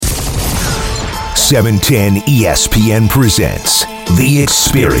710 ESPN presents The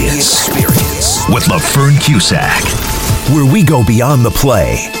Experience with LaFern Cusack, where we go beyond the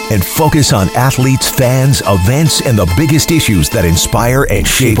play and focus on athletes, fans, events, and the biggest issues that inspire and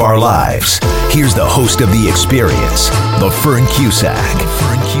shape our lives. Here's the host of The Experience, LaFern Cusack.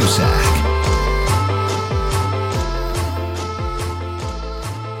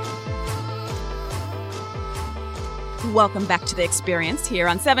 Welcome back to The Experience here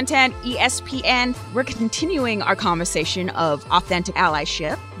on 710 ESPN. We're continuing our conversation of authentic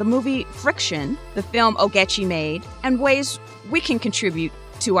allyship, the movie Friction, the film Ogechi made, and ways we can contribute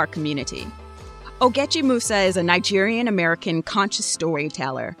to our community. Ogechi Musa is a Nigerian-American conscious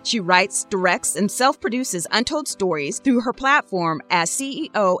storyteller. She writes, directs, and self-produces untold stories through her platform as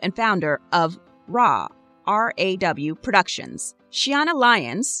CEO and founder of RAW, R-A-W Productions. Sianna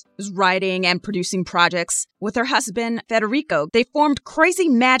Lyons is writing and producing projects with her husband, Federico. They formed Crazy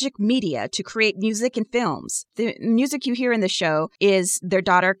Magic Media to create music and films. The music you hear in the show is their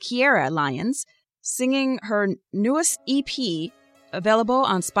daughter, Kiera Lyons, singing her newest EP, available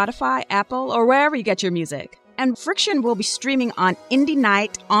on Spotify, Apple, or wherever you get your music. And Friction will be streaming on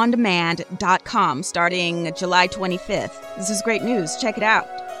IndieNightOnDemand.com starting July 25th. This is great news. Check it out.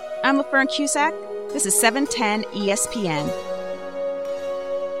 I'm LaFern Cusack. This is 710 ESPN.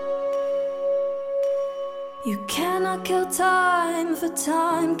 You cannot kill time, for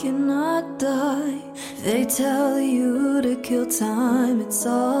time cannot die. They tell you to kill time, it's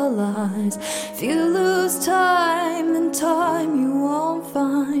all lies. If you lose time, then time you won't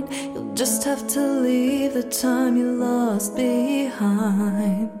find. You'll just have to leave the time you lost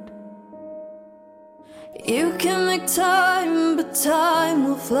behind. You can make time, but time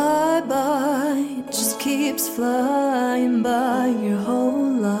will fly by. It just keeps flying by your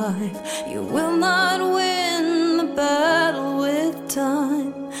whole life. You will not win the battle with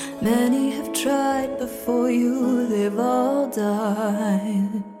time. Many have tried before you, they've all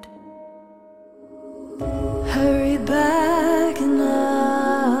died. Hurry back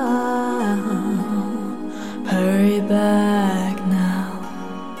now. Hurry back now.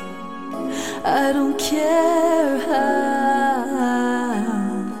 I don't care how,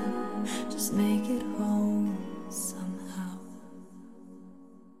 just make it home somehow.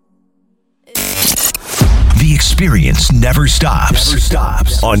 The Experience never stops.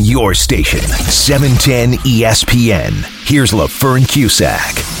 On your station, 710 ESPN. Here's LaFern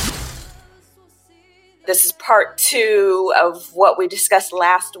Cusack. This is part 2 of what we discussed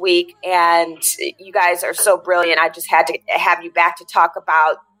last week, and you guys are so brilliant. I just had to have you back to talk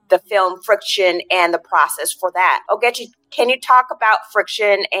about the film Friction and the process for that. Ogechi, can you talk about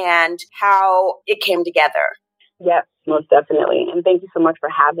Friction and how it came together? Yes, most definitely. And thank you so much for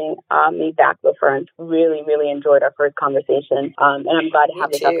having me back, LaFern. Really, really enjoyed our first conversation. And I'm glad to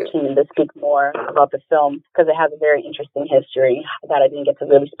have this opportunity to speak more about the film because it has a very interesting history that I didn't get to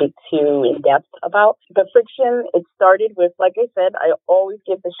really speak to in depth about. But Friction, it started with, like I said, I always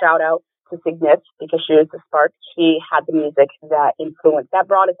give the shout out to Signet because she was the spark. She had the music that influenced, that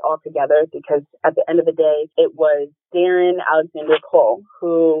brought us all together because at the end of the day, it was Darren Alexander Cole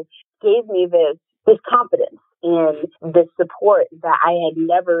who gave me this confidence and this support that I had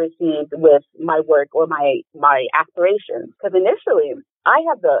never received with my work or my aspirations. Because initially, I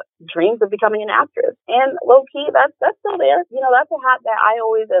had the dreams of becoming an actress, and low key, that's still there. You know, that's a hat that I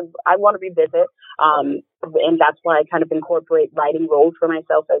want to revisit. And that's why I kind of incorporate writing roles for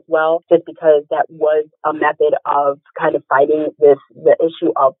myself as well, just because that was a method of kind of fighting the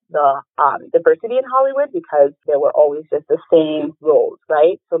issue of the diversity in Hollywood, because there were always just the same roles,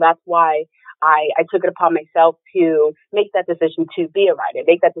 right? So that's why I took it upon myself to make that decision to be a writer,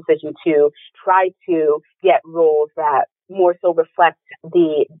 make that decision to try to get roles that more so reflect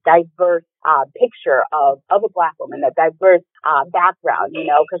the diverse picture of a Black woman, that diverse background, you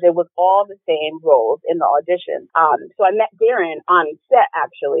know, because it was all the same roles in the audition. So I met Darren on set,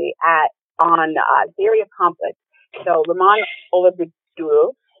 actually, on Theory of Conflict. So Ramon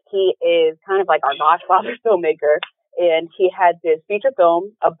Olabiduru, he is kind of like our godfather filmmaker. And he had this feature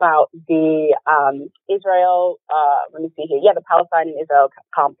film about the Israel, the Palestine and Israel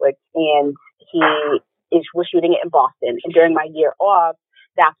conflict. And he was shooting it in Boston. And during my year off,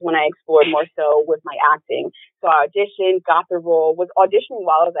 that's when I explored more so with my acting. So I auditioned, got the role, was auditioning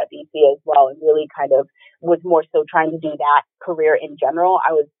while I was at BC as well, and really kind of was more so trying to do that career in general.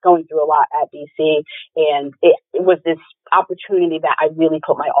 I was going through a lot at BC, and it was this opportunity that I really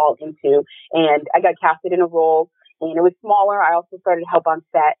put my all into. And I got casted in a role, and it was smaller. I also started to help on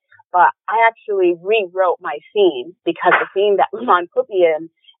set, but I actually rewrote my scene because the scene that Lemon put me in,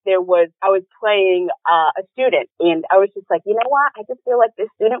 I was playing a student, and I was just like, you know what? I just feel like this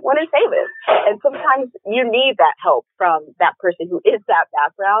student wouldn't say this. And sometimes you need that help from that person who is that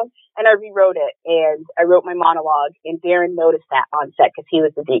background. And I rewrote it, and I wrote my monologue, and Darren noticed that on set because he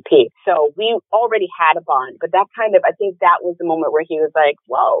was the DP. So we already had a bond, but I think that was the moment where he was like,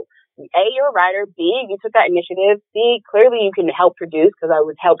 whoa. A, you're a writer. B, you took that initiative. C, clearly you can help produce, because I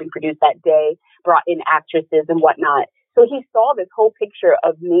was helping produce that day, brought in actresses and whatnot. So he saw this whole picture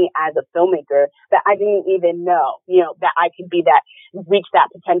of me as a filmmaker that I didn't even know, that I could reach that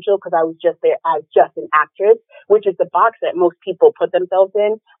potential, because I was just there as just an actress, which is the box that most people put themselves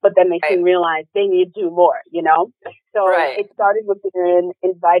in, but then they soon realize they need to do more, So It started with Darren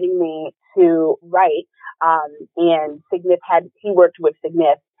inviting me to write, and he worked with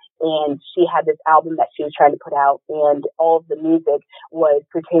Signif, and she had this album that she was trying to put out, and all of the music was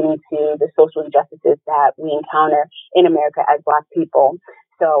pertaining to the social injustices that we encounter in America as Black people.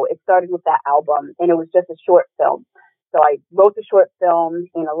 So it started with that album, and it was just a short film. So I wrote the short film,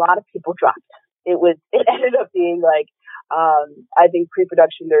 and a lot of people dropped. It ended up being like, I think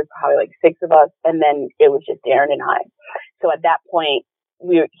pre-production, there's probably like 6 of us, and then it was just Darren and I. So at that point,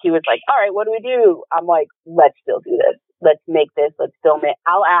 he was like, all right, what do we do? I'm like, let's still do this. Let's make this. Let's film it.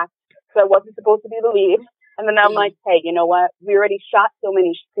 I'll act. So I wasn't supposed to be the lead. And then I'm like, hey, you know what? We already shot so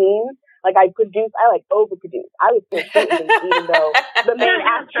many scenes. Like I overproduced. I was still shooting even though the main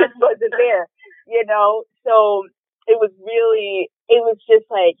actress wasn't there, So it was just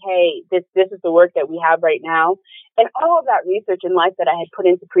like, hey, this is the work that we have right now. And all of that research in life that I had put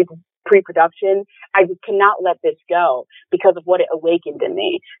into pre-production, I just cannot let this go because of what it awakened in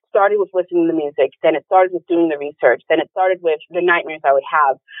me. Started with listening to the music, then it started with doing the research, then it started with the nightmares I would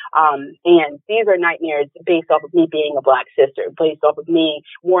have. And these are nightmares based off of me being a Black sister, based off of me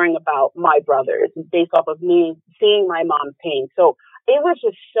worrying about my brothers, based off of me seeing my mom's pain. So it was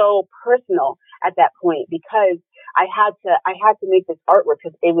just so personal at that point, because I had to make this artwork,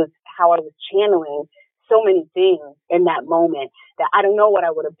 because it was how I was channeling so many things in that moment that I don't know what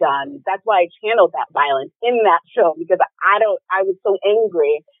I would have done. That's why I channeled that violence in that film, because I was so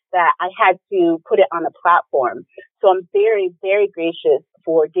angry that I had to put it on a platform. So I'm very, very gracious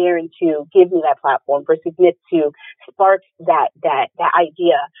for Darren to give me that platform, for Signif to spark that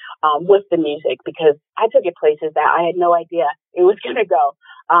idea with the music, because I took it places that I had no idea it was going to go.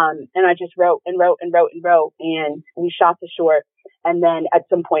 And I just wrote and wrote and wrote and wrote, and we shot the short. And then at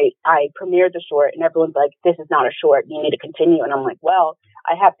some point I premiered the short, and everyone's like, this is not a short, you need to continue. And I'm like, well,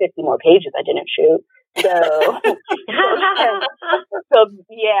 I have 50 more pages I didn't shoot. So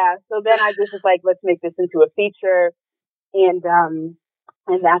then I just was like, let's make this into a feature. And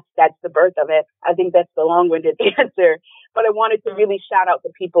that's the birth of it. I think that's the long-winded answer, but I wanted to really shout out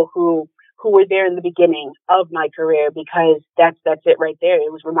the people who were there in the beginning of my career, because that's it right there.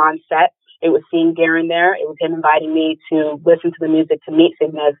 It was Ramon's set. It was seeing Darren there. It was him inviting me to listen to the music, to meet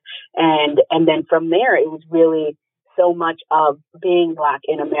Signif. And then from there, it was really so much of being Black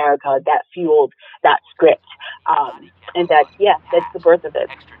in America that fueled that script. And that's the birth of it.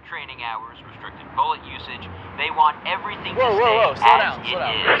 Extra training hours, restricted bullet usage. They want everything to stay slow as down. is.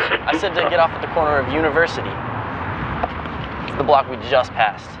 I said to get off at the corner of University. It's the block we just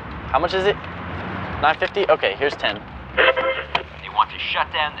passed. How much is it? $9.50? Okay, here's 10. They want to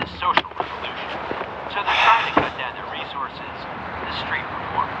shut down this social revolution. So they're trying to cut down their resources, the street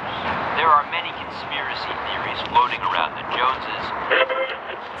performers. There are many conspiracy theories floating around the Joneses.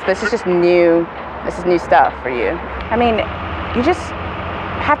 So this is just new. This is new stuff for you. I mean, you just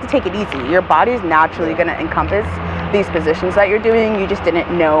have to take it easy. Your body is naturally going to encompass these positions that you're doing. You just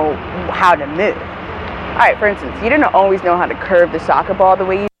didn't know how to move. All right, for instance, you didn't always know how to curve the soccer ball the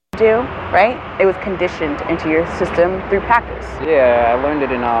way you do, right? It was conditioned into your system through practice. Yeah, I learned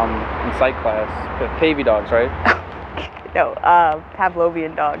it in psych class. Pavy dogs, right? No,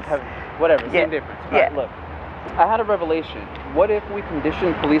 Pavlovian dogs. Whatever, same difference. Yeah. Right, look, I had a revelation. What if we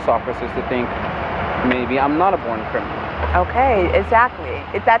condition police officers to think maybe I'm not a born criminal? Okay, exactly.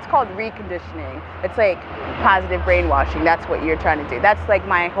 That's called reconditioning. It's like positive brainwashing. That's what you're trying to do. That's like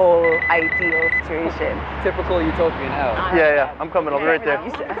my whole ideal situation. Typical utopian hell. Yeah, I'm coming over right there.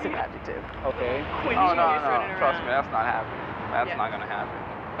 That's an adjective. Okay. Oh, no. Trust me, that's not happening. That's not going to happen.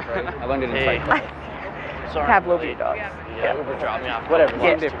 Right. I learned it in psych class. Sorry, Pavlovian dogs. Yeah, Uber dropped me off. Whatever,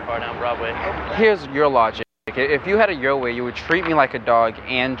 It's too far down Broadway. Here's your logic. If you had it your way, you would treat me like a dog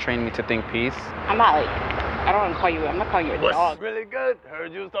and train me to think peace. I'm not like, I don't want to call you, I'm not calling you a dog. Really good.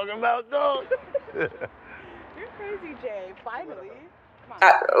 Heard you was talking about dogs. You're crazy, Jay. Finally.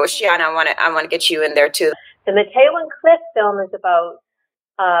 Sianna, I want to get you in there too. The Mateo and Cliff film is about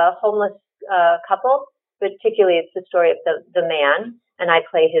a homeless couple. Particularly, it's the story of the man and I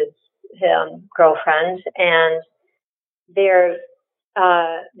play his girlfriend, and they're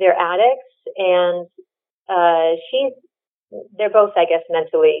addicts, and they're both, I guess,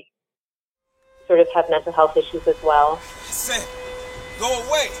 mentally sort of have mental health issues as well. Say, go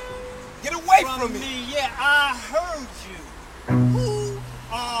away. Get away from me. Yeah, I heard you. Who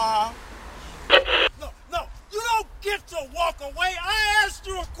are... No, you don't get to walk away. I asked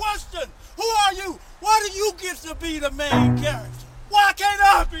you a question. Who are you? Why do you get to be the main character? Why can't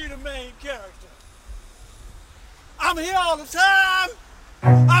I be the main character? I'm here all the time.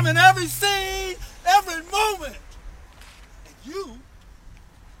 I'm in every scene, every moment. And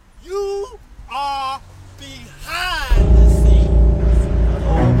you are behind the scenes.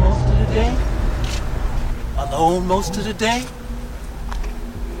 Alone most of the day? Alone most of the day?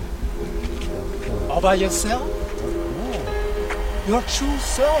 All by yourself? No. Your true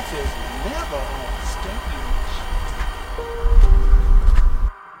self is never on stage.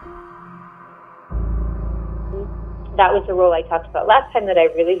 That was the role I talked about last time that I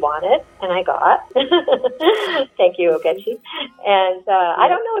really wanted, and I got. Thank you, Ogechi. And I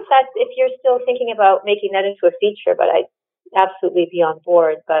don't know if you're still thinking about making that into a feature, but I'd absolutely be on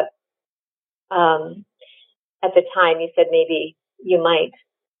board. But at the time, you said maybe you might.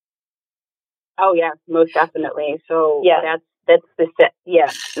 Oh yeah, most definitely. So that's the set. Yeah.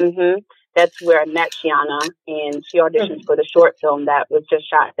 Mm-hmm. That's where I met Sianna, and she auditioned for the short film that was just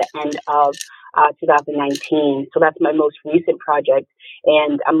shot at the end of 2019. So that's my most recent project,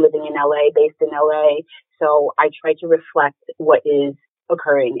 and I'm living in LA, based in LA. So I try to reflect what is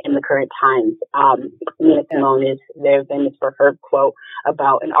occurring in the current times. Nina Simone is very famous for her quote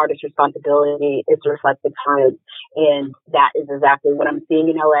about an artist's responsibility is to reflect the times, and that is exactly what I'm seeing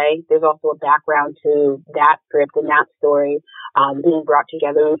in LA. There's also a background to that script and that story being brought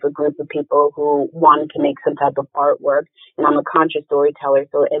together with a group of people who wanted to make some type of artwork, and I'm a conscious storyteller,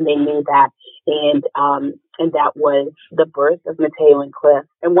 and they knew that, and that was the birth of Mateo and Cliff.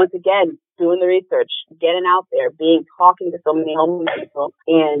 And once again, doing the research, getting out there, talking to so many homeless people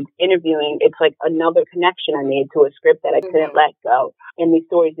and interviewing, it's like another connection I made to a script that I couldn't let go. And these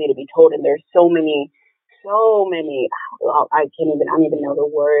stories need to be told. And there's so many, well, I don't even know the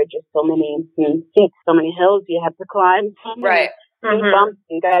word, just so many feats, so many hills you have to climb. Right. Bumps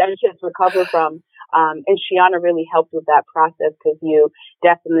you got to just recover from. And Sianna really helped with that process, because you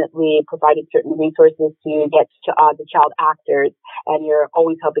definitely provided certain resources to get to the child actors, and you're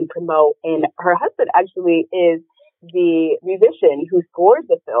always helping promote. And her husband actually is the musician who scored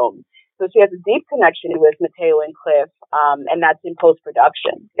the film. So she has a deep connection with Mateo and Cliff, and that's in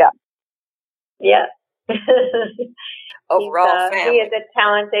post-production. Yeah. Yeah. Overall family. He is a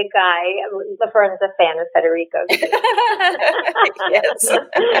talented guy. LaFern is a fan of Federico's. Yes.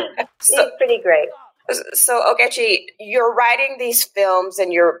 He's pretty great. So, Ogechi, you're writing these films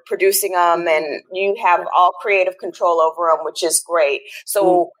and you're producing them, and you have all creative control over them, which is great.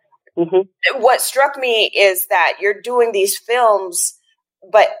 So what struck me is that you're doing these films,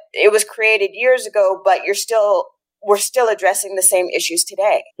 but it was created years ago, but we're still addressing the same issues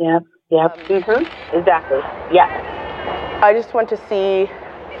today. Yeah. Exactly. Yeah. I just want to see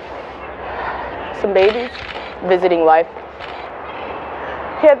some babies visiting life.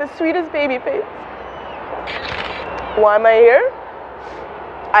 He had the sweetest baby face. Why am I here?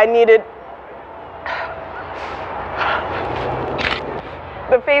 I needed...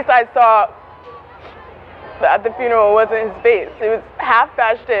 The face I saw at the funeral wasn't his face. It was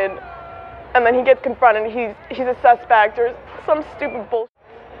half-bashed in, and then he gets confronted. He's a suspect or some stupid bullshit.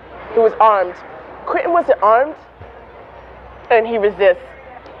 He was armed. Quentin wasn't armed, and he resists.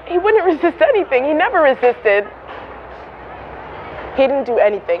 He wouldn't resist anything. He never resisted. He didn't do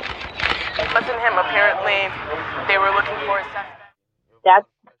anything. It wasn't him. Apparently, they were looking for a suspect.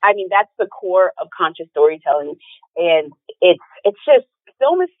 That's the core of conscious storytelling, and it's just,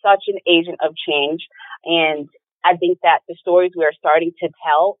 film is such an agent of change, and I think that the stories we are starting to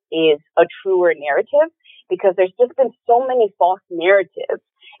tell is a truer narrative, because there's just been so many false narratives.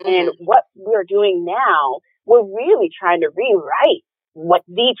 And what we're doing now, we're really trying to rewrite what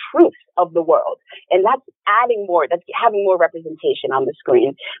the truth of the world. And that's adding more, that's having more representation on the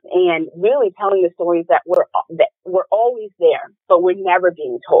screen, and really telling the stories that we're always there, but we're never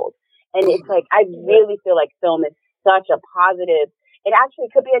being told. And it's like, I really feel like film is such a positive, it actually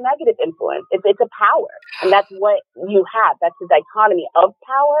could be a negative influence. It's a power. And that's what you have. That's the dichotomy of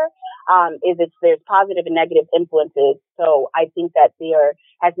power, there's positive and negative influences. So I think that there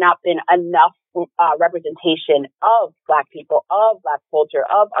has not been enough representation of Black people, of Black culture,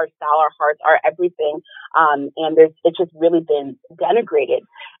 of our style, our hearts, our everything. And it's just really been denigrated.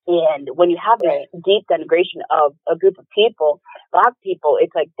 And when you have this deep denigration of a group of people, Black people,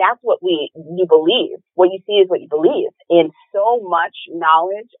 it's like, that's what you believe. What you see is what you believe. And so much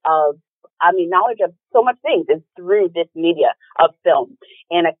knowledge of so much things is through this media of film.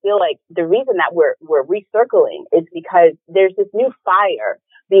 And I feel like the reason that we're recircling is because there's this new fire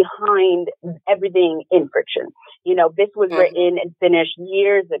behind everything in Friction. This was written and finished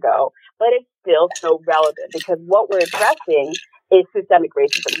years ago, but it's still so relevant because what we're addressing is systemic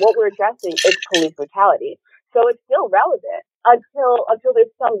racism. What we're addressing is police brutality. So it's still relevant until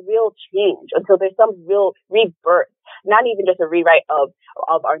there's some real change, until there's some real rebirth, not even just a rewrite of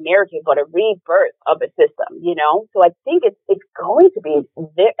our narrative, but a rebirth of a system, So I think it's going to be,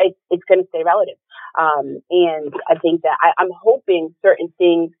 it's going to stay relevant. And I think that I'm hoping certain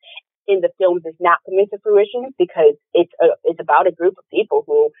things in the film does not come into fruition because it's about a group of people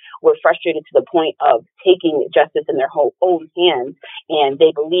who were frustrated to the point of taking justice in their own hands, and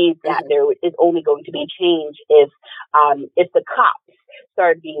they believe that there is only going to be change if the cops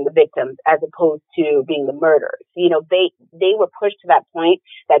started being the victims as opposed to being the murderers. They were pushed to that point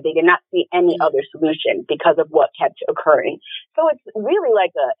that they did not see any other solution because of what kept occurring. So it's really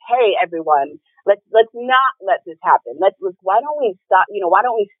like hey, everyone, let's not let this happen. Why don't we stop? Why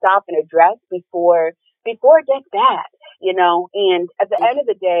don't we stop and address before it gets bad? And at the end of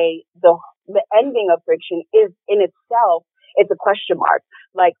the day, the ending of Friction is in itself, it's a question mark.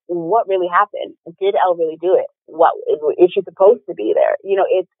 Like, what really happened? Did Elle really do it? What is she supposed to be there?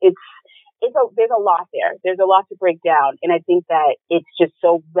 There's a lot there. There's a lot to break down. And I think that it's just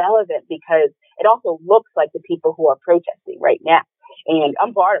so relevant because it also looks like the people who are protesting right now. And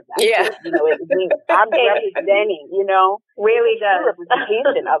I'm part of that. Yeah. I'm representing, really the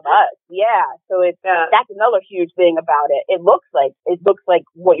representation of us. Yeah. So that's another huge thing about it. It looks like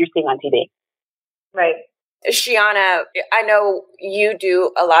what you're seeing on TV. Right. Sianna, I know you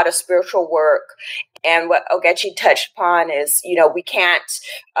do a lot of spiritual work, and what Ogechi touched upon is, we can't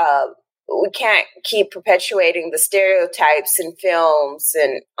keep perpetuating the stereotypes in films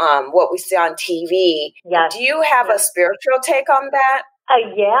and what we see on TV. Yes. Do you have a spiritual take on that?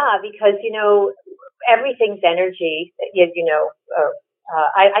 Yeah, because everything's energy. I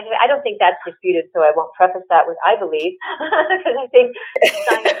don't think that's disputed, so I won't preface that with I believe, because I think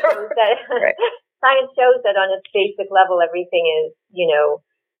science shows that. Right. Science shows that on its basic level, everything is,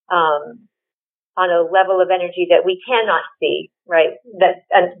 on a level of energy that we cannot see, right?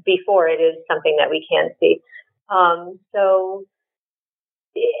 And before it is something that we can see.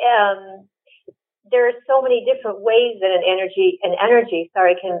 There are so many different ways that an energy can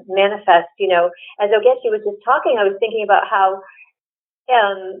manifest. As Ogechi was just talking, I was thinking about how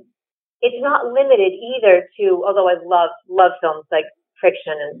it's not limited either to, although I love films like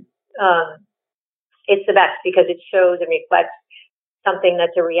Friction, and it's the best because it shows and reflects something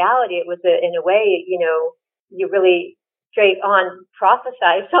that's a reality. It was in a way, you really straight on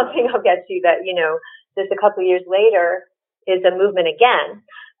prophesied something, Ogechi, that, just a couple of years later is a movement again.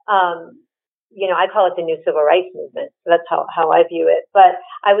 I call it the new civil rights movement. So that's how I view it. But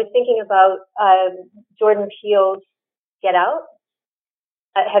I was thinking about Jordan Peele's Get Out.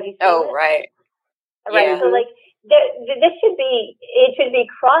 Have you seen it? Oh, right. Right. Yeah. So it should be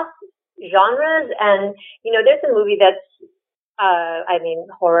cross genres, and there's a movie that's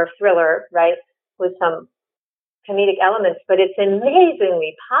horror thriller, right, with some comedic elements, but it's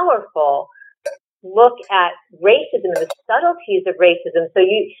amazingly powerful look at racism and the subtleties of racism. So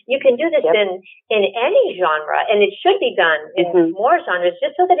you can do this in any genre, and it should be done in more genres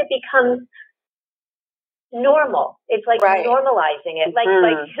just so that it becomes normal. It's like normalizing it, like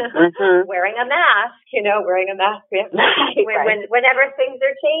wearing a mask. Whenever things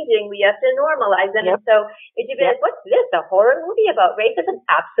are changing, we have to normalize them. And so it should be like, what's this? A horror movie about racism?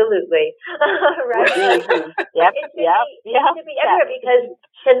 Absolutely, right? It should be everywhere because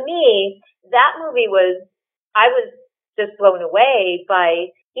to me, that movie I was just blown away by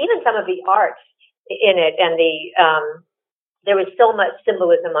even some of the art in it, and there was so much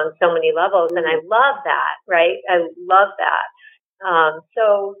symbolism on so many levels, and I love that, right? I love that.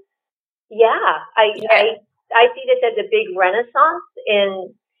 I see this as a big renaissance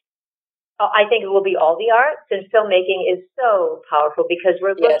I think it will be all the arts, and filmmaking is so powerful because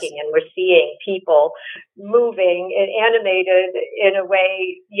we're looking and we're seeing people moving and animated in a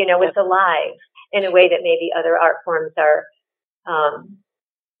way, it's alive in a way that maybe other art forms are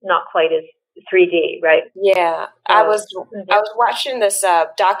not quite as 3D, right? Yeah, I was watching this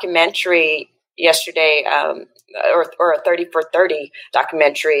documentary, yesterday, or a 30 for 30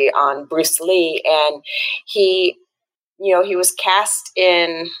 documentary on Bruce Lee, and he was cast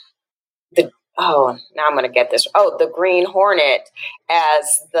in now I'm going to get this. The Green Hornet as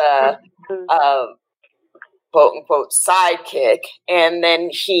the quote unquote sidekick. And then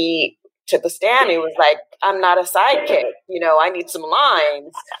he took a stand. He was like, I'm not a sidekick. I need some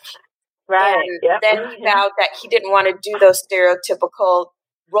lines. Right. And then he vowed that he didn't want to do those stereotypical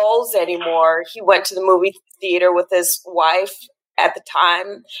roles anymore. He went to the movie theater with his wife at the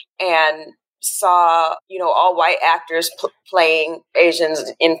time and saw, all white actors playing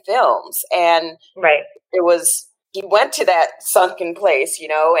Asians in films. And he went to that sunken place,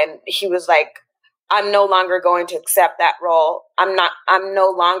 and he was like, I'm no longer going to accept that role. I'm no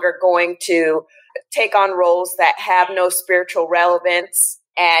longer going to take on roles that have no spiritual relevance.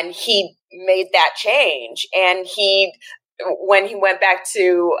 And he made that change. And when he went back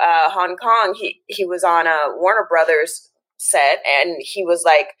to Hong Kong, he was on a Warner Brothers set, and he was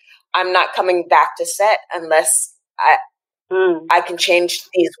like, I'm not coming back to set unless I can change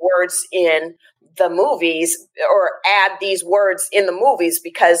these words in the movies or add these words in the movies,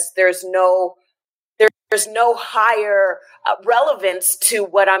 because there's no higher relevance to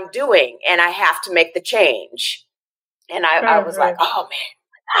what I'm doing, and I have to make the change. And I was like, oh man,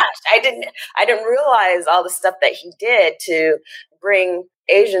 gosh, I didn't realize all the stuff that he did to bring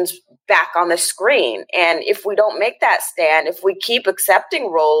Asians back on the screen. And if we don't make that stand, if we keep accepting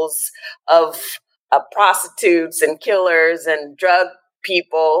roles of prostitutes and killers and drug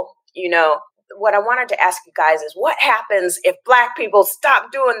people, what I wanted to ask you guys is, what happens if Black people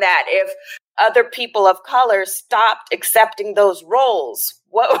stop doing that? If other people of color stopped accepting those roles?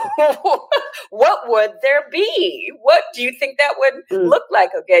 What would there be? What do you think that would look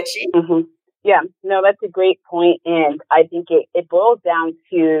like, Ogechi? Mm-hmm. Yeah, no, that's a great point. And I think it boils down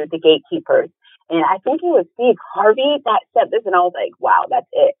to the gatekeepers. And I think it was Steve Harvey that said this, and I was like, wow, that's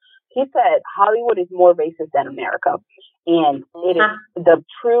it. He said, Hollywood is more racist than America. And it is the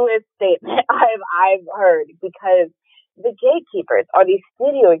truest statement I've heard, because the gatekeepers are these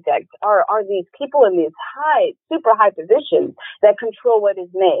studio execs, are these people in these super high positions that control what is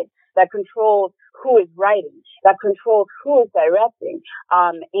made, that controls who is writing, that controls who is directing.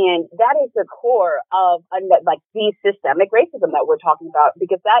 And that is the core of the systemic racism that we're talking about,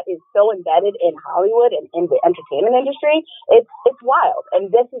 because that is so embedded in Hollywood and in the entertainment industry. It's wild.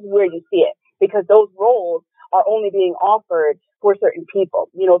 And this is where you see it, because those roles are only being offered for certain people.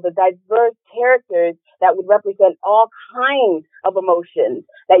 The diverse characters that would represent all kinds of emotions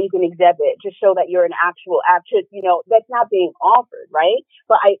that you can exhibit to show that you're an actual actress, that's not being offered, right?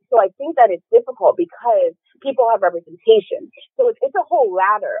 So I think that it's difficult because people have representation. So it's a whole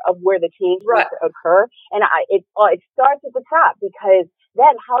ladder of where the change needs to occur. And it starts at the top, because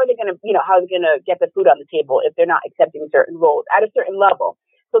then how are they going to get the food on the table if they're not accepting certain roles at a certain level?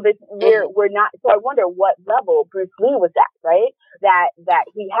 So we're not. So I wonder what level Bruce Lee was at, right? That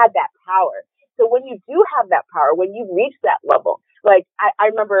he had that power. So when you do have that power, when you reach that level, like I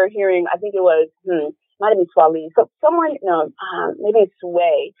remember hearing, I think it was might have been Swali, maybe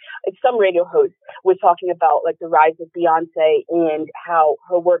Sway, some radio host was talking about like the rise of Beyonce and how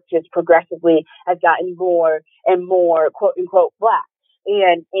her work just progressively has gotten more and more quote unquote Black,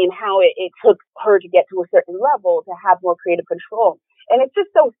 and how it took her to get to a certain level to have more creative control. And it's just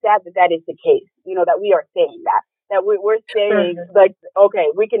so sad that is the case, that we are saying that we're saying like, okay,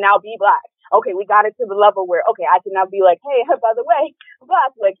 we can now be Black. Okay, we got it to the level where, okay, I can now be like, hey, by the way,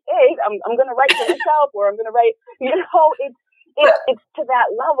 Black, like, hey, I'm going to write for myself, or I'm going to write, it's to that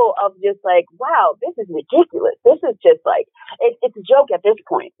level of just like, wow, this is ridiculous. This is just like, it's a joke at this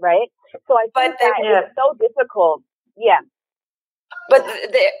point, right? So I think it's so difficult. Yeah. But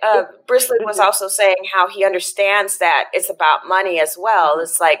Bruce Lee was also saying how he understands that it's about money as well.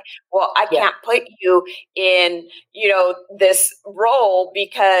 It's like, well, I can't put you in, this role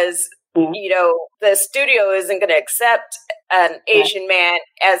because, the studio isn't going to accept an Asian man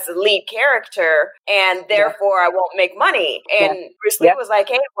as the lead character, and therefore I won't make money. And Bruce Lee was like,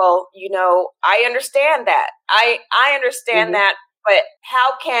 hey, well, I understand that. I understand that. But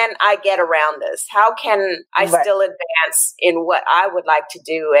how can I get around this? How can I still advance in what I would like to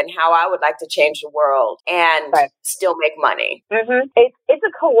do and how I would like to change the world and still make money? Mm-hmm. It's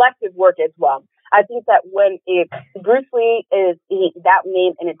a collective work as well. I think that when Bruce Lee that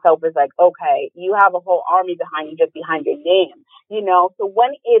name in itself is like, okay, you have a whole army behind you, just behind your name, So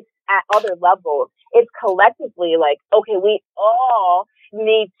when it's at other levels, it's collectively like, okay, we all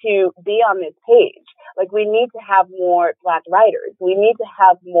need to be on this page. Like, we need to have more Black writers. We need to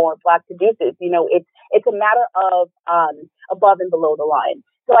have more Black producers. It's a matter of above and below the line.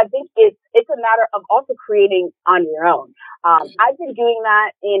 So I think it's a matter of also creating on your own. I've been doing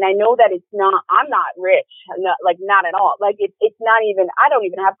that, and I know that I'm not rich, not at all. Like it's not even, I don't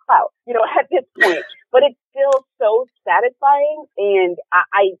even have clout, at this point, but it's still so satisfying, and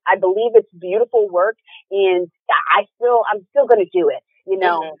I believe it's beautiful work, and I'm still going to do it, and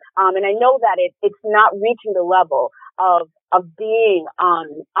I know that it's not reaching the level of being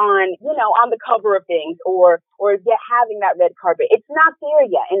on the cover of things or having that red carpet. It's not there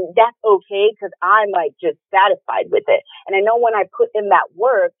yet. And that's okay, because I'm like just satisfied with it. And I know when I put in that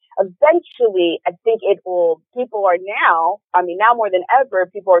work, eventually I think people are now more than ever,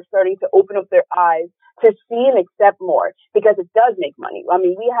 people are starting to open up their eyes to see and accept more, because it does make money. I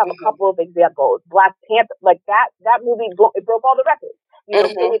mean, we have a couple of examples. Black Panther, like that movie, it broke all the records. So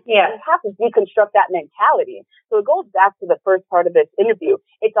you have to deconstruct that mentality. So it goes back to the first part of this interview.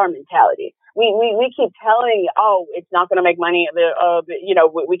 It's our mentality. We keep telling, it's not going to make money.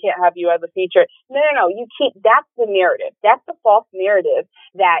 We can't have you as a feature. No. That's the narrative. That's the false narrative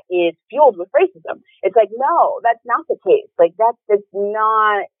that is fueled with racism. It's like, no, that's not the case. Like that's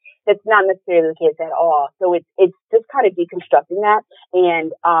not necessarily the case at all. So it's just kind of deconstructing that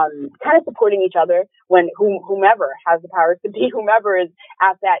and kind of supporting each other when whomever has the powers to be, whomever is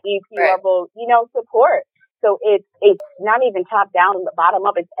at that EP level, support. So it's not even top down and bottom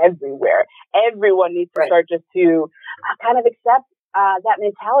up. It's everywhere. Everyone needs to start just to kind of accept that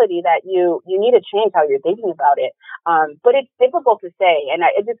mentality that you need to change how you're thinking about it. But it's difficult to say. And I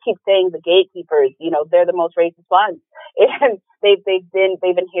just keep saying the gatekeepers, they're the most racist ones. And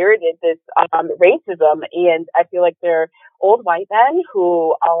they've inherited this racism. And I feel like they're old white men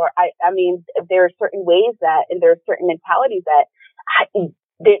who are, there are certain ways that, and there are certain mentalities that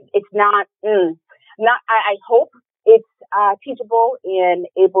it's not, I hope it's teachable and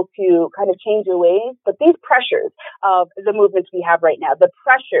able to kind of change your ways. But these pressures of the movements we have right now, the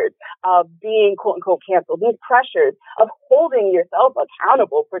pressures of being quote unquote canceled, these pressures of holding yourself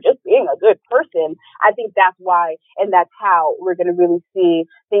accountable for just being a good person, I think that's why, and that's how we're going to really see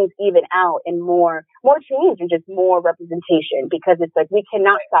things even out and more change and just more representation, because it's like we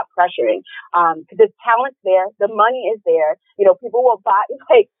cannot stop pressuring. Because the talent's there, the money is there, people will buy,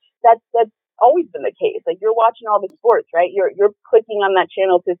 like that's always been the case. Like you're watching all the sports, right? You're clicking on that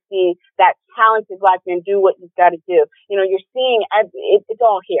channel to see that talented Black man do what he's got to do. You're seeing it's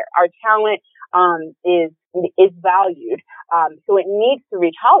all here. Our talent is valued. So it needs to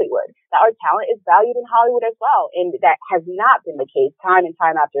reach Hollywood. Our talent is valued in Hollywood as well, and that has not been the case time and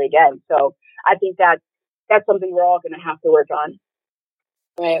time after again. So I think that's something we're all going to have to work on.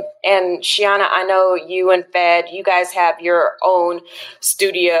 Right. And Sianna, I know you and Fed, you guys have your own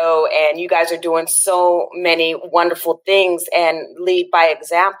studio and you guys are doing so many wonderful things and lead by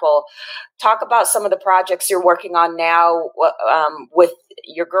example. Talk about some of the projects you're working on now with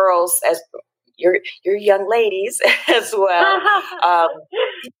your girls, as your young ladies as well.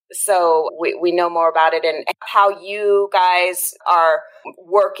 So we know more about it and how you guys are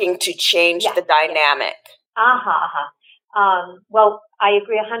working to change the dynamic. Well, I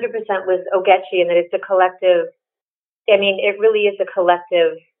agree 100% with Ogechi in that it's a collective. It really is a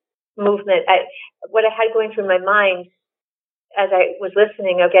collective movement. What I had going through my mind as I was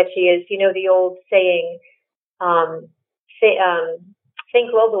listening, Ogechi, is, the old saying, think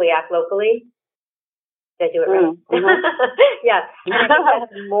globally, act locally. Did I do it right? Yeah. And I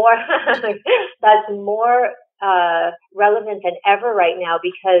think that's more relevant than ever right now,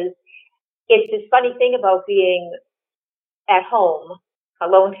 because it's this funny thing about being at home,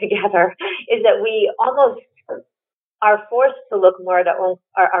 alone together, is that we almost are forced to look more at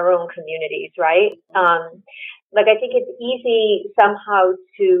our own communities, right? I think it's easy somehow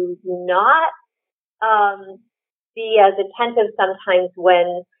to not be as attentive sometimes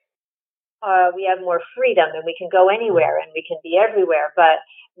when we have more freedom and we can go anywhere and we can be everywhere. But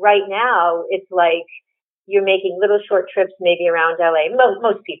right now, it's like you're making little short trips maybe around LA.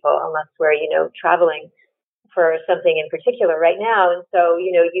 Most people, unless we're, traveling for something in particular right now. And so,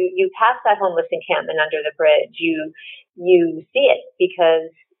 you pass that homeless encampment under the bridge, you see it because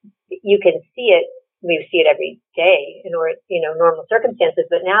you can see it. We see it every day in normal circumstances,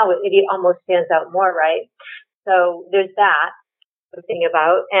 but now it almost stands out more, right? So there's that to think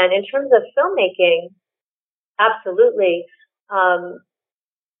about. And in terms of filmmaking, absolutely.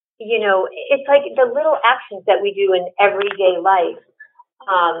 It's like the little actions that we do in everyday life.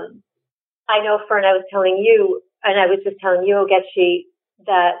 I know, Fern, I was telling you, and I was just telling you, Ogechi,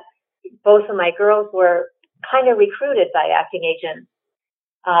 that both of my girls were kind of recruited by acting agents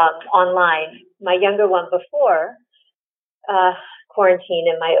online. My younger one before quarantine,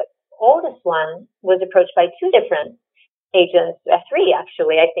 and my oldest one was approached by two different agents, 3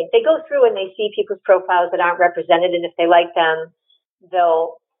 actually, I think. They go through and they see people's profiles that aren't represented, and if they like them,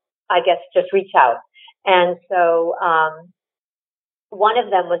 they'll, I guess, just reach out. And so one of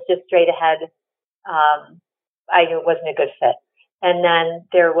them was just straight ahead. I knew it wasn't a good fit. And then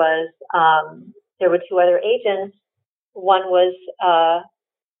there were 2 other agents. One was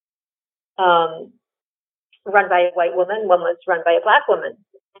run by a white woman, one was run by a black woman.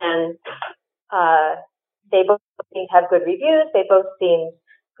 And they both seemed to have good reviews. They both seemed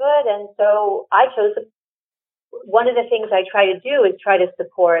good. And so I chose, one of the things I try to do is try to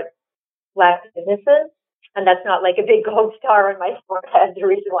support Black businesses. And that's not like a big gold star on my forehead, the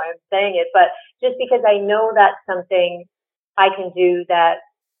reason why I'm saying it, but just because I know that's something I can do that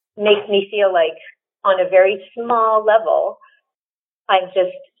makes me feel like on a very small level, I'm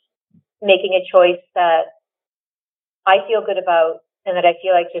just making a choice that I feel good about and that I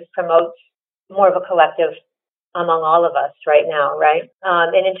feel like just promotes more of a collective among all of us right now, right?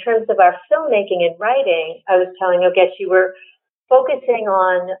 And in terms of our filmmaking and writing, I was telling Ogechi, we're focusing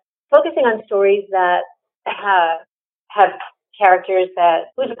on stories that have characters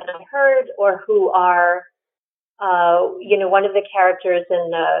who's been unheard or who are, one of the characters in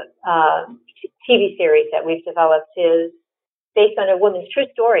the TV series that we've developed is based on a woman's true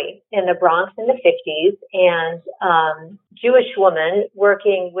story in the Bronx in the 50s, and Jewish woman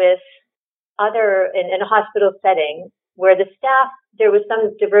working with in a hospital setting where the staff, there was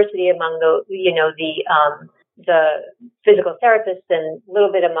some diversity among the physical therapists and a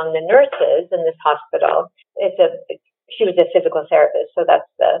little bit among the nurses in this hospital. She was a physical therapist, so that's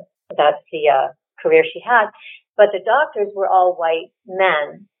the career she had. But the doctors were all white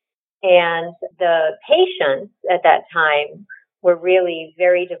men, and the patients at that time were really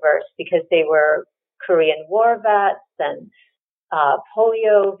very diverse because they were Korean War vets and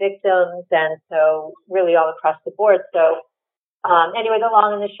polio victims, and so really all across the board. So anyway, the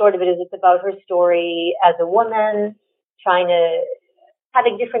long and the short of it is it's about her story as a woman,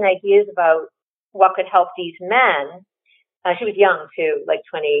 having different ideas about what could help these men. She was young too, like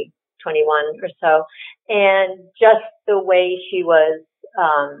 20, 21 or so. And just the way she was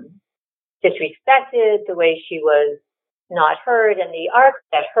disrespected, the way she was not heard, and the arc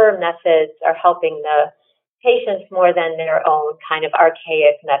that her methods are helping the patients more than their own kind of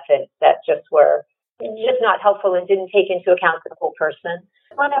archaic methods that just were just not helpful and didn't take into account the whole person.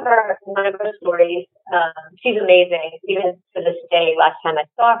 One of her stories, she's amazing. Even to this day, last time I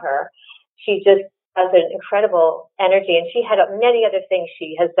saw her, she just has an incredible energy, and she had many other things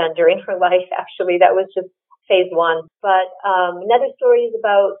she has done during her life. Actually, that was just phase 1. But another story is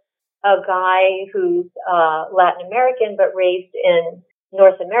about a guy who's Latin American but raised in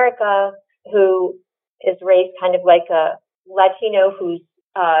North America, who is raised kind of like a Latino who's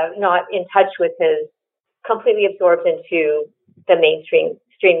not in touch with completely absorbed into the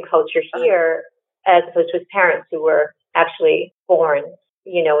mainstream culture here, as opposed to his parents who were actually born,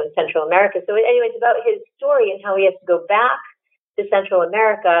 in Central America. So anyway, it's about his story and how he has to go back to Central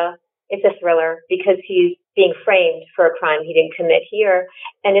America. It's a thriller because he's being framed for a crime he didn't commit here.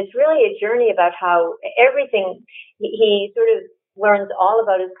 And it's really a journey about how everything, he sort of learns all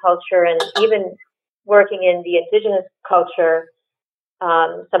about his culture, and even working in the indigenous culture,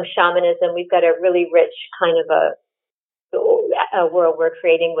 some shamanism. We've got a really rich kind of a world we're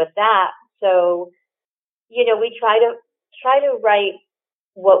creating with that. So, we try to write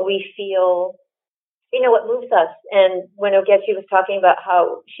what we feel, what moves us. And when Ogechi was talking about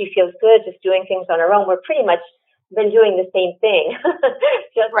how she feels good just doing things on her own, we're pretty much been doing the same thing,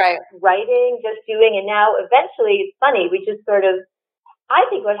 just writing, just doing. And now eventually, it's funny, we just sort of, I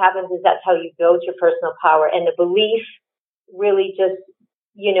think what happens is that's how you build your personal power, and the belief really just,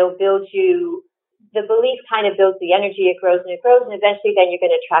 builds you. The belief kind of builds the energy. It grows, and eventually then you're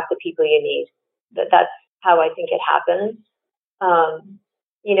going to attract the people you need. That's how I think it happens.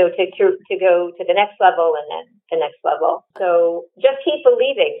 To go to the next level and then the next level. So just keep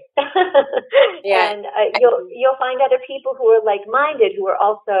believing. Yeah. And you'll find other people who are like-minded, who are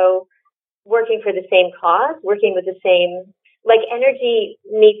also working for the same cause, working with the same, like energy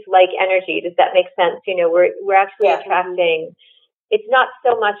meets like energy. Does that make sense? We're actually attracting. It's not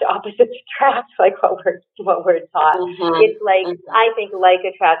so much opposites attract like what we're taught. Mm-hmm. It's like, I think like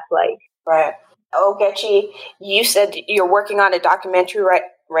attracts like. Right. Ogechi, you said you're working on a documentary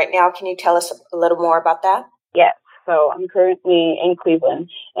right now. Can you tell us a little more about that? Yes. So I'm currently in Cleveland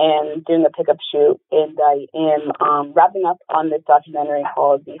and doing a pickup shoot, and I am wrapping up on this documentary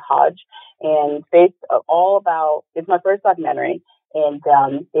called The Hodge, and it's my first documentary, And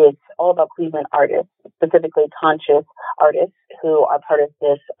it's all about Cleveland artists, specifically conscious artists who are part of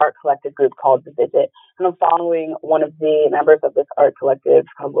this art collective group called The Visit. And I'm following one of the members of this art collective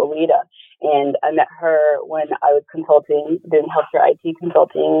called Lolita. And I met her when I was doing healthcare IT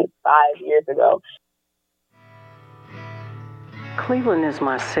consulting 5 years ago. Cleveland is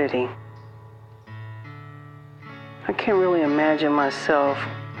my city. I can't really imagine myself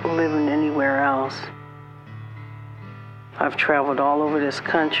living anywhere else. I've traveled all over this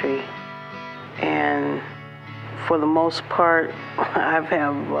country, and for the most part, I've had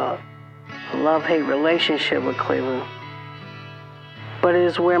a love-hate relationship with Cleveland. But it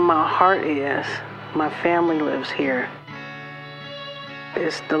is where my heart is. My family lives here.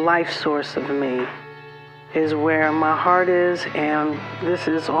 It's the life source of me. It's where my heart is, and this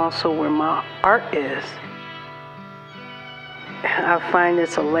is also where my art is. I find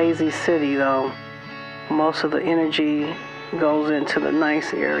it's a lazy city, though. Most of the energy goes into the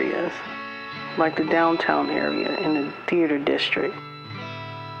nice areas, like the downtown area and the theater district.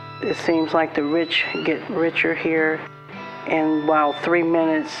 It seems like the rich get richer here, and while 3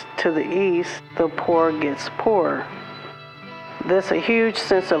 minutes to the east, the poor gets poorer. There's a huge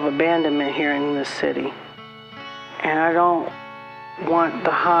sense of abandonment here in this city, and I don't want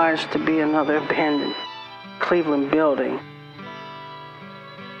the Hodge to be another abandoned Cleveland building.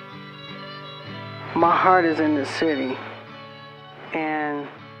 My heart is in the city, and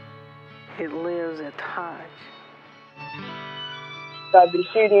it lives at Hodge. So I've been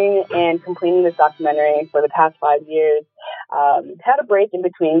shooting and completing this documentary for the past 5 years. Had a break in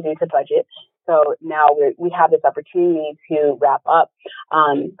between due to budget. So now we have this opportunity to wrap up.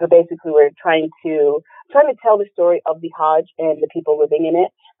 But basically we're trying to tell the story of the Hodge and the people living in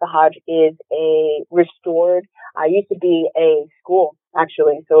it. The Hodge is a restored, used to be a school,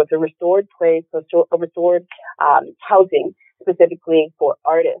 actually. So it's a restored place, a restored housing specifically for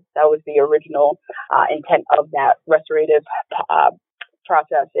artists. That was the original intent of that restorative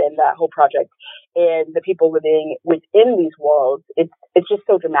process and that whole project. And the people living within these walls, it's just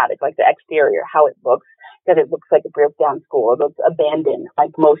so dramatic, like the exterior, how it looks, that it looks like a broke down school. It looks abandoned,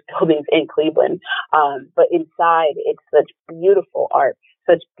 like most buildings in Cleveland. But inside, it's such beautiful art,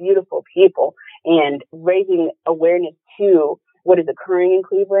 such beautiful people, and raising awareness to what is occurring in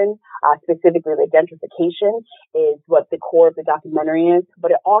Cleveland, specifically the gentrification, is what the core of the documentary is.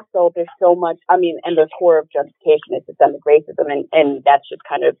 But it also, there's so much, and the core of gentrification is systemic racism, and that's just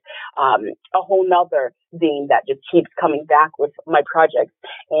kind of a whole nother theme that just keeps coming back with my projects.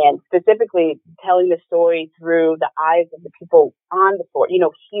 And specifically telling the story through the eyes of the people on the floor,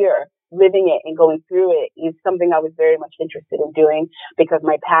 here, living it and going through it is something I was very much interested in doing because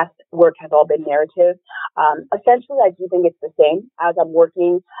my past work has all been narrative. Essentially, I do think it's the same as I'm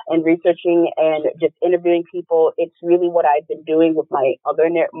working and researching and just interviewing people. It's really what I've been doing with my other,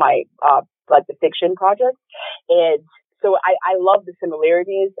 like the fiction projects. And so I love the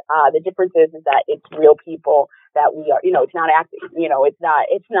similarities. The difference is that it's real people that we are, it's not acting,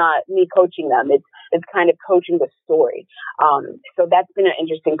 it's not me coaching them. It's kind of coaching the story. So that's been an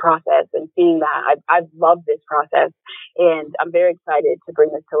interesting process, and seeing that I've loved this process, and I'm very excited to bring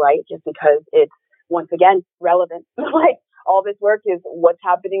this to light just because it's once again relevant. Like all this work is what's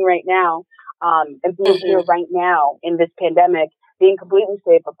happening right now. And being here right now in this pandemic, being completely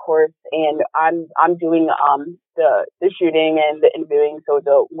safe, of course, and I'm doing the shooting and the interviewing. So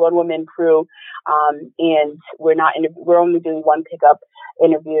the one woman crew, and we're only doing one pickup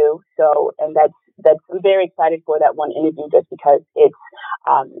interview. So, and that's I'm very excited for that one interview just because it's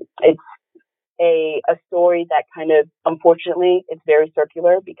a story that kind of, unfortunately, it's very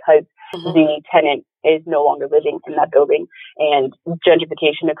circular because the tenant is no longer living in that building, and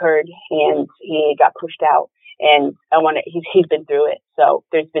gentrification occurred, and he got pushed out. And he's been through it. So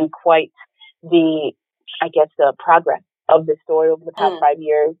there's been quite the progress of the story over the past 5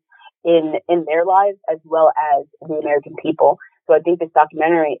 years in their lives as well as the American people. So I think this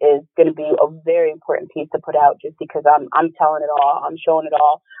documentary is going to be a very important piece to put out just because I'm telling it all, I'm showing it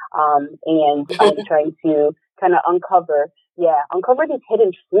all, and I'm trying to kind of uncover these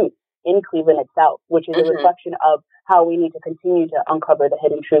hidden truths in Cleveland itself, which is a reflection of how we need to continue to uncover the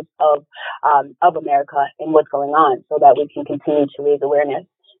hidden truths of America and what's going on, so that we can continue to raise awareness,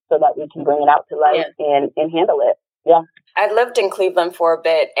 so that we can bring it out to light and handle it. Yeah. I lived in Cleveland for a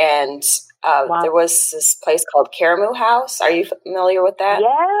bit, and there was this place called Caramoo House. Are you familiar with that?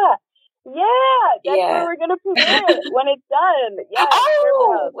 Yeah. That's where we're going to premiere it when it's done. Yeah.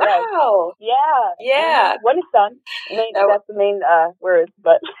 Oh, wow. Yeah. When it's done. That's the main words,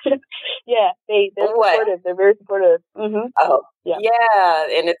 but yeah, they're supportive. They're very supportive. Oh, yeah.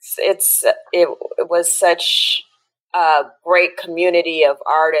 And it was such a great community of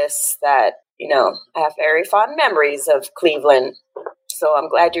artists that, I have very fond memories of Cleveland. So I'm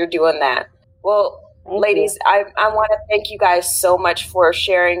glad you're doing that. Well, ladies, I want to thank you guys so much for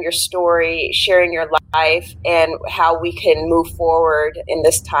sharing your story, sharing your life, and how we can move forward in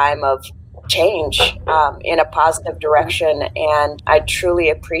this time of change in a positive direction. And I truly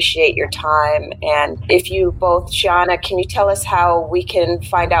appreciate your time. And if you both, Sianna, can you tell us how we can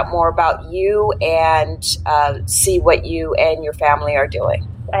find out more about you and see what you and your family are doing?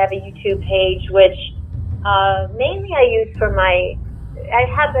 I have a YouTube page, which mainly I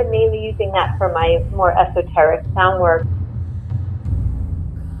have been mainly using that for my more esoteric sound work.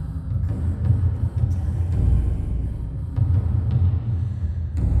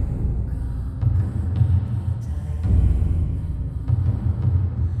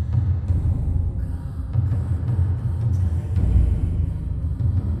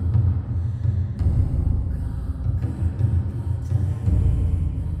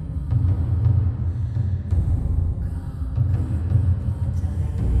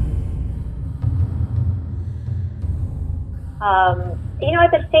 I've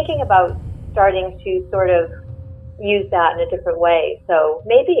been thinking about starting to sort of use that in a different way, so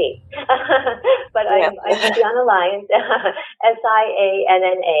maybe. But I'm Sianna Lyons,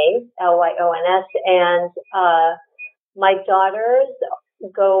 SIANNA LYONS, and my daughters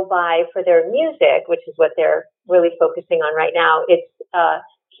go by for their music, which is what they're really focusing on right now. It's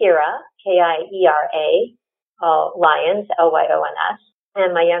Kira, KIERA, Lyons, LYONS,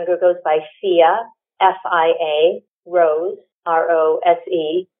 and my younger goes by Fia, FIA, Rose,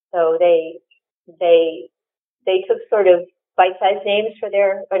 ROSE. So they took sort of bite-sized names for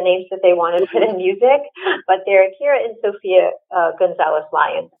names that they wanted for their music, but they're Kira and Sophia Gonzalez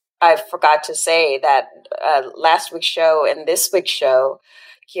Lyons. I forgot to say that last week's show and this week's show,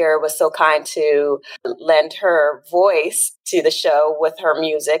 Kira was so kind to lend her voice to the show with her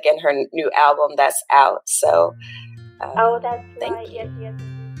music and her new album that's out. So, that's thank right. you. Yes.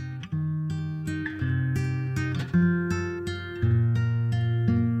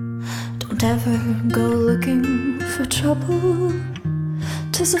 Don't ever go looking for trouble.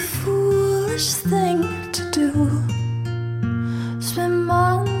 'Tis a foolish thing to do. Spend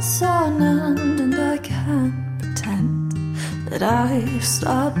months on end and I can't pretend that I've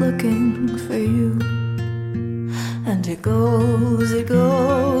stopped looking for you. And it goes, it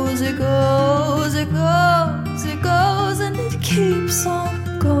goes, it goes, it goes, it goes, and it keeps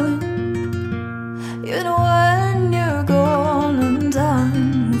on going. Even when you're gone and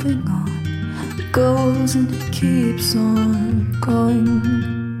I'm moving on, it goes and it keeps on going.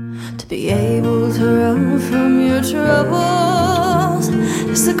 To be able to run from your troubles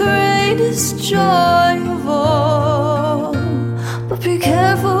is the greatest joy of all. But be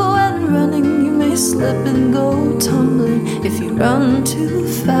careful when running, you may slip and go tumbling. If you run too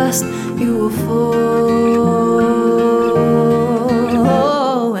fast, you will fall.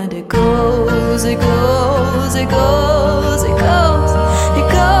 And it goes, it goes, it goes, it goes, it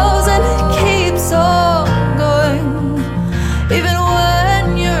goes, and it keeps on going. Even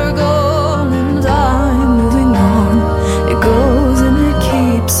when you're gone and I'm moving on, it goes and it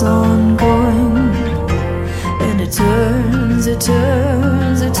keeps on going. And it turns, it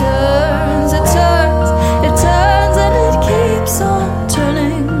turns, it turns, it turns, it turns, and it keeps on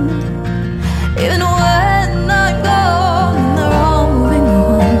turning. Even when I'm gone and they're all moving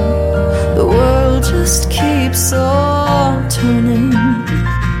on, the world just keeps on turning.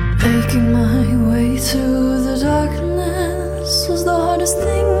 Making my way through the darkness was the hardest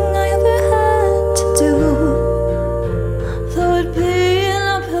thing I ever had to do. Though it'd be an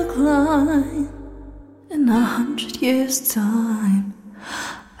uphill climb, in 100 years' time,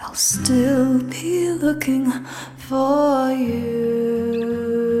 I'll still be looking for you.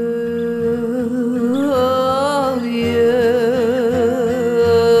 Oh, you.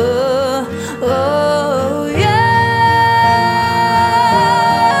 Oh, yeah.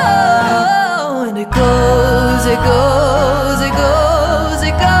 And it goes, it goes, it goes,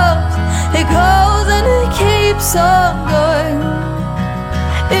 it goes, it goes, and it keeps on going.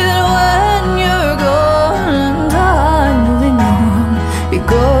 Even when you're gone and I'm moving on, it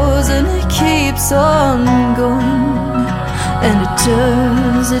goes and it keeps on going. And it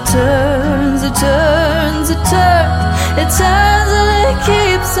turns, it turns, it turns, it turns, it turns, and it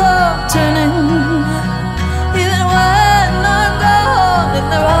keeps on turning. Even when I'm gone and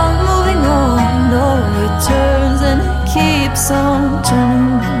they're all moving on, no, it turns and it keeps on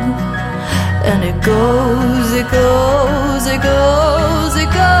turning. And it goes, it goes, it goes, it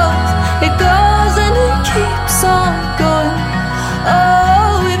goes, it goes, and it keeps on going.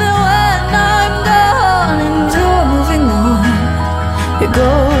 Oh, even when I'm gone and you're moving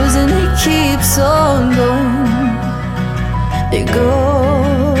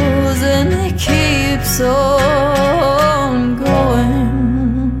keeps on going.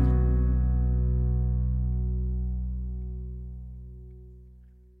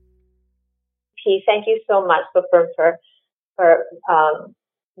 Thank you so much, LaFern, for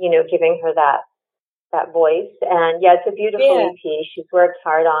giving her that voice. And yeah, it's a beautiful EP. She's worked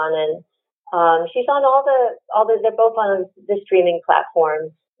hard on, and she's on all the. They're both on the streaming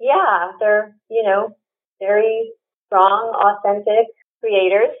platforms. Yeah, they're very strong, authentic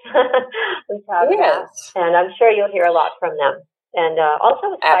creators. I'm proud of that, and I'm sure you'll hear a lot from them. And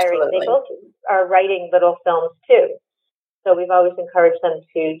also inspiring. Absolutely. They both are writing little films too, so we've always encouraged them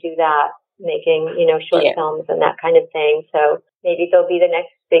to do that, making short films and that kind of thing. So maybe they'll be the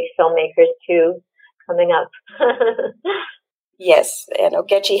next big filmmakers too, coming up. Yes. And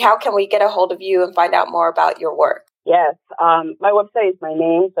Ogechi, how can we get a hold of you and find out more about your work? Yes. My website is my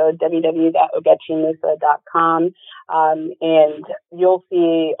name, so www.ogechimusa.com. And you'll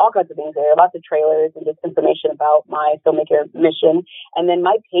see all kinds of things there, lots of trailers and just information about my filmmaker mission. And then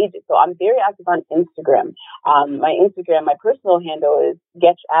my pages. So I'm very active on Instagram. My personal handle is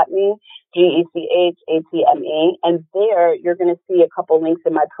Gechatme, Gechatme. And there you're going to see a couple links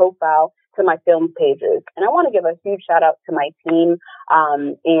in my profile to my film pages. And I want to give a huge shout out to my team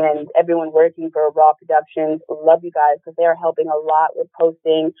and everyone working for Raw Productions. Love you guys because they are helping a lot with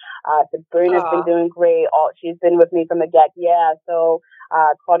posting. Sabrina's been doing great. She's been with me from the get. So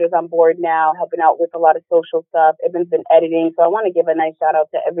Claudia's on board now, helping out with a lot of social stuff. Evan's been editing. So I want to give a nice shout out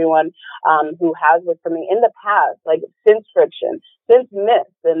to everyone who has worked for me in the past, like since Friction, since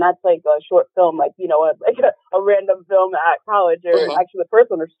Myth, and that's like a short film, like a random film at college, or actually the first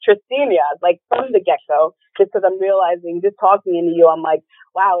one was Tristinia, like from the get-go, just because I'm realizing, just talking into you, I'm like,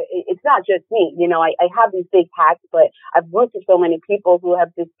 wow, it's not just me. I have these big hacks, but I've worked with so many people who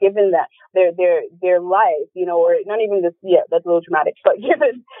have just given that their life, or not even just, that's a little dramatic, but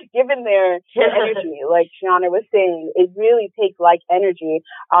given their energy, like Sianna was saying, it really takes like energy,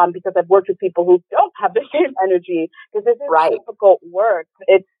 because I've worked with people who don't have the same energy, because this is difficult work.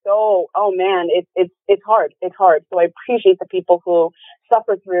 It's so, it's hard. It's hard. So I appreciate the people who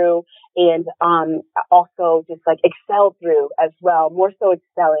suffer through and also just like excel through as well, more so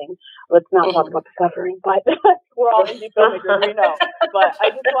excelling. Let's not talk about the suffering, but we're all indie filmmakers, we know. But I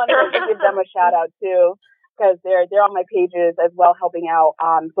just wanted to give them a shout out too, because they're on my pages as well, helping out.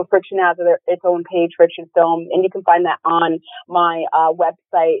 So Friction has its own page, Friction Film, and you can find that on my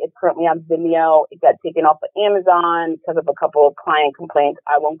website. It's currently on Vimeo. It got taken off of Amazon because of a couple of client complaints.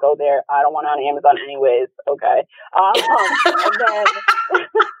 I won't go there. I don't want it on Amazon anyways. Okay. I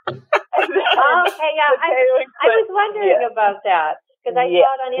was wondering about that because I saw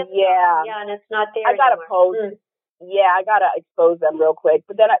it on Instagram. Yeah, and it's not there I got to post. Yeah, I got to expose them real quick.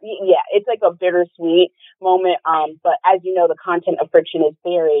 But then, it's like a bittersweet moment. But as you know, the content of Friction is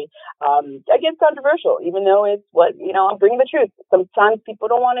very, controversial, even though it's I'm bringing the truth. Sometimes people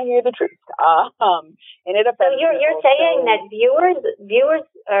don't want to hear the truth. And it affects. So you're saying that viewers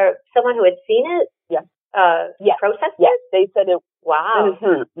or someone who had seen it? Protested? Yes, they said it. Wow.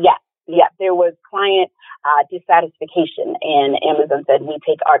 Mm-hmm. Yeah, there was client dissatisfaction, and Amazon said we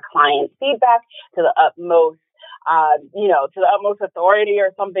take our client feedback to the utmost, to the utmost authority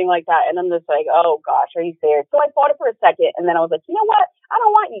or something like that. And I'm just like, oh gosh, are you serious? So I fought it for a second, and then I was like, you know what? I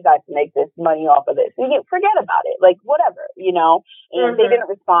don't want you guys to make this money off of this. Forget about it. Like whatever, And they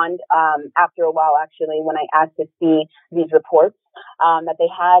didn't respond after a while. Actually, when I asked to see these reports that they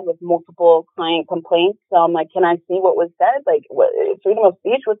had with multiple client complaints. So I'm like, can I see what was said? Like, freedom of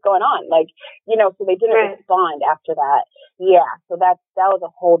speech, what's going on? Like, so they didn't respond after that. Yeah, so that was a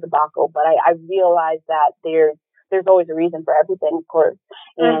whole debacle. But I realized that there's always a reason for everything, of course.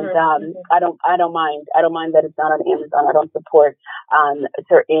 And I don't mind that it's not on Amazon. I don't support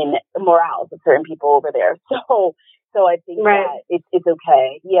certain morals of certain people over there. So I think that it's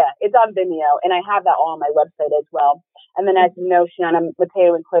okay. Yeah, it's on Vimeo, and I have that all on my website as well. And then, as you know, Sianna,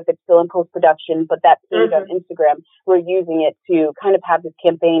 Mateo, and Cliff, it's still in post-production, but that page on Instagram, we're using it to kind of have this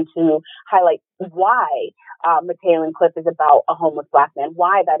campaign to highlight why Mateo and Cliff is about a homeless Black man,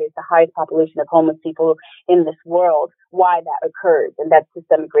 why that is the highest population of homeless people in this world, why that occurs, and that's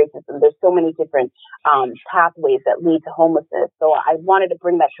systemic racism. There's so many different pathways that lead to homelessness. So I wanted to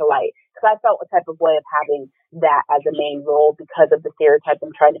bring that to light, because I felt a type of way of having that as a main role because of the stereotypes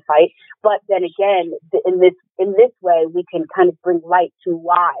I'm trying to fight. But then again, in this way, we can kind of bring light to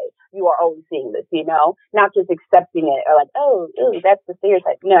why you are always seeing this, not just accepting it or like, oh, that's the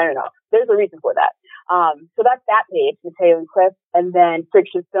stereotype. No. There's a reason for that. So that's that page, Mateo and Cliff. And then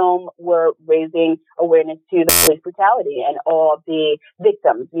Friction Film, we're raising awareness to the police brutality and all the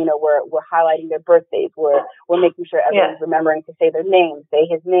victims. We're highlighting their birthdays. We're making sure everyone's remembering to say their name, say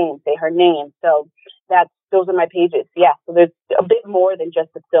his name, say her name. So those are my pages. Yeah. So there's a bit more than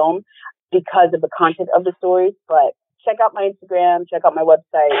just the film because of the content of the stories, but check out my Instagram, check out my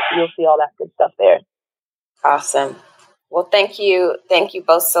website. You'll see all that good stuff there. Awesome. Well, thank you. Thank you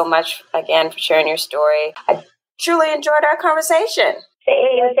both so much again for sharing your story. I truly enjoyed our conversation.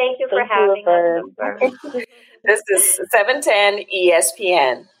 Thank you for having us. This is 710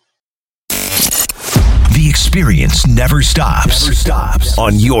 ESPN. The experience never stops.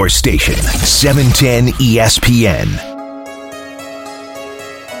 On your station, 710 ESPN.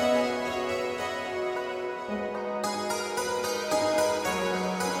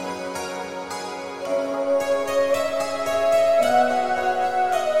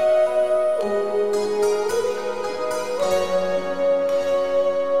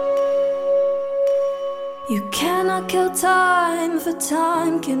 You cannot kill time for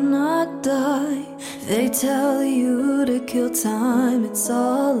time cannot die. They tell you to kill time, it's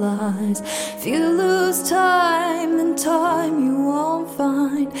all lies. If you lose time, then time you won't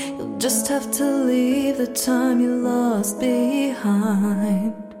find. You'll just have to leave the time you lost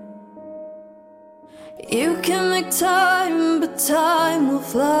behind. You can make time, but time will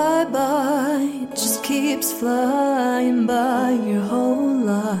fly by. It just keeps flying by your whole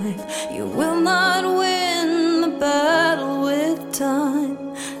life. You will not win the battle with time.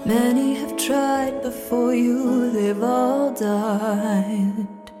 Many have tried before you, they've all died.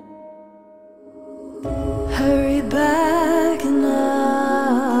 Hurry back now.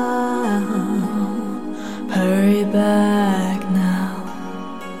 Hurry back now.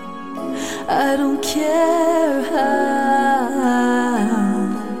 I don't care how,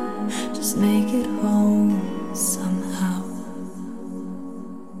 just make it home somehow.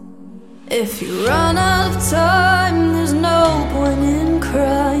 If you run out of time, there's no point in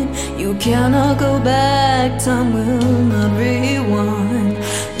crying. You cannot go back, time will not rewind.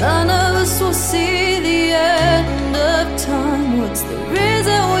 None of us will see the end of time. What's the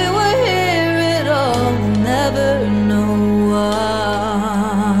reason we were here at all? We'll never know why.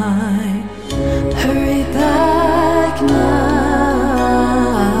 Hurry back now.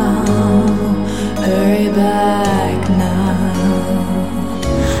 Hurry back now.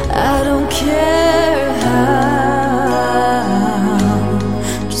 I don't care how,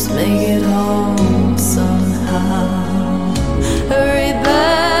 just make it home somehow. Hurry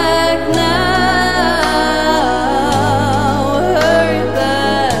back now. Hurry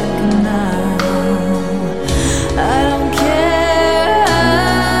back now. I don't care how,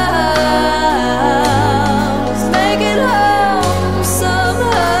 just make it home somehow.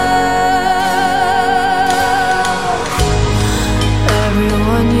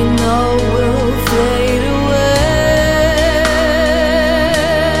 Everyone you know will fade away.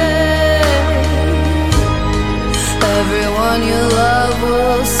 Everyone you love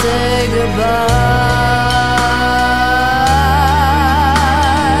will say goodbye.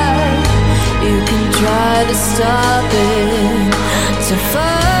 You can try to stop it, to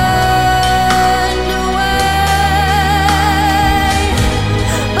find a way,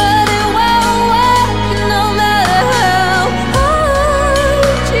 but it won't work no matter how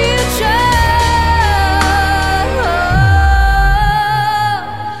hard you try.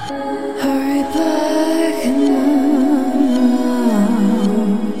 Hurry back now.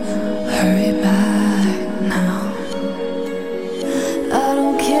 Hurry back now. I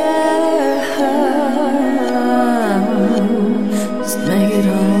don't care how, just make it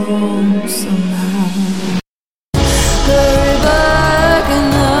home somehow. Hurry back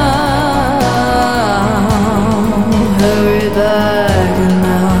now. Hurry back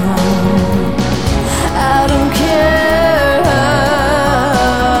now. I don't care how,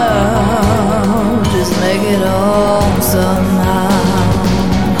 just make it home somehow.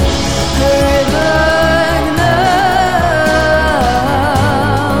 Hurry back now.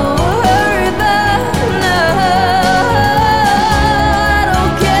 Hurry back now. I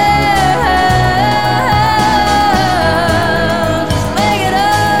don't care, just make it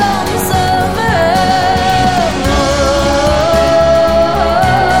home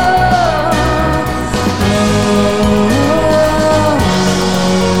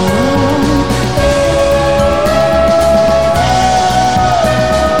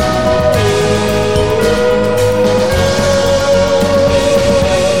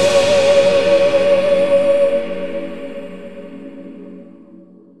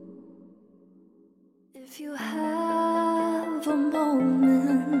If you have a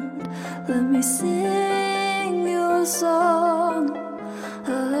moment, let me sing you a song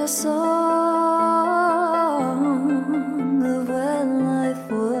of when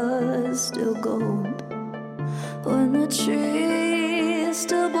life was still gold, when the trees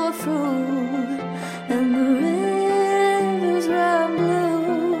still bore fruit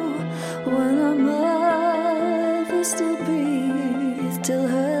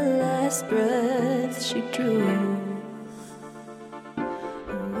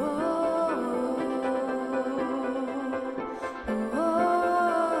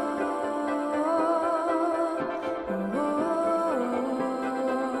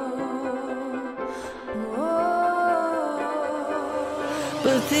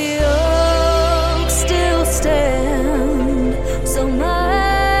the oaks still stand, so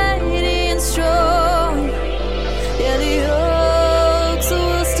mighty and strong. Yeah, the oaks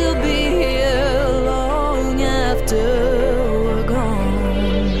will still be here long after we're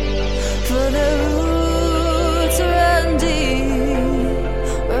gone. For their roots run deep,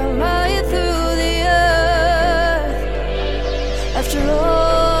 run right through the earth. After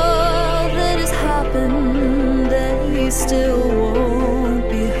all that has happened, they still won't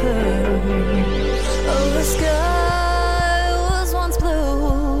be heard. Oh, the sky was once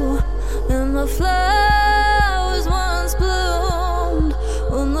blue, and the flowers once bloomed.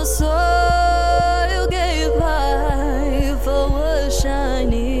 When the soil gave life, all was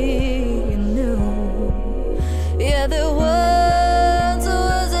shiny and new. Yeah, there once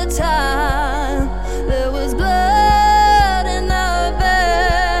was a time there was blood in our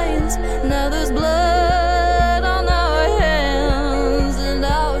veins. Now there's blood on our hands, and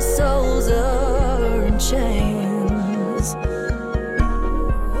our souls are in chains.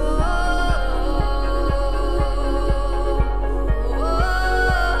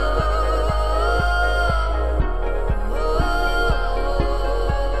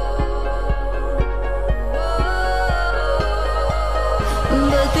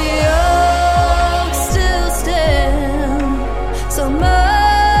 But the oaks still stand, so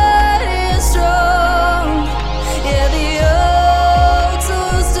mighty and strong. Yeah, the oaks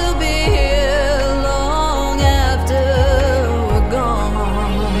will still be here long after we're gone.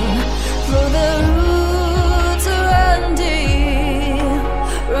 For the roots run deep,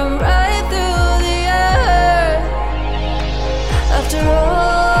 run right through the earth. After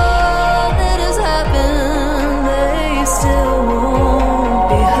all that has happened, they still won't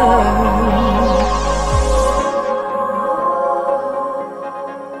be heard.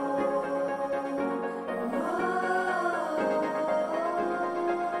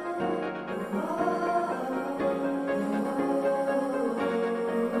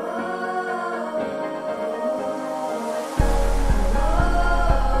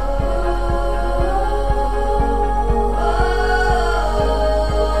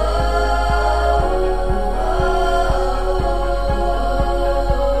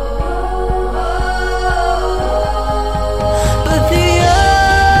 But the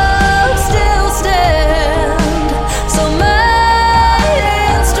oaks still stand, so mighty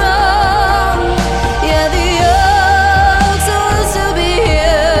and strong. Yeah, the oaks will still be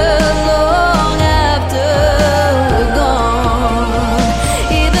here long after we're gone.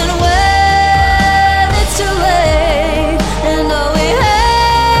 Even when it's too late and all we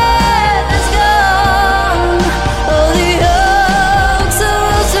have is gone. Oh, the oaks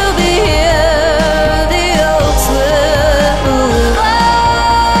will still be here. The oaks will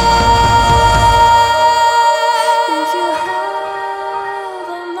If you have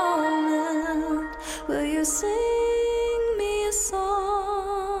a moment, will you sing me a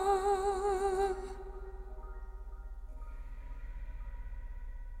song?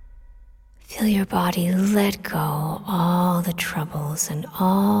 Feel your body let go all the troubles and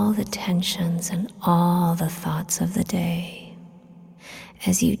all the tensions and all the thoughts of the day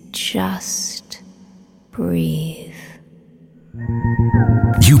as you just breathe.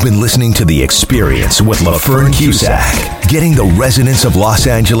 You've been listening to The Experience with LaFern Cusack, getting the residents of Los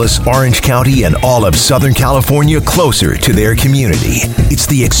Angeles, Orange County, and all of Southern California closer to their community. It's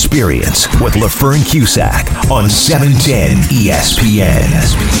The Experience with LaFern Cusack on 710 ESPN.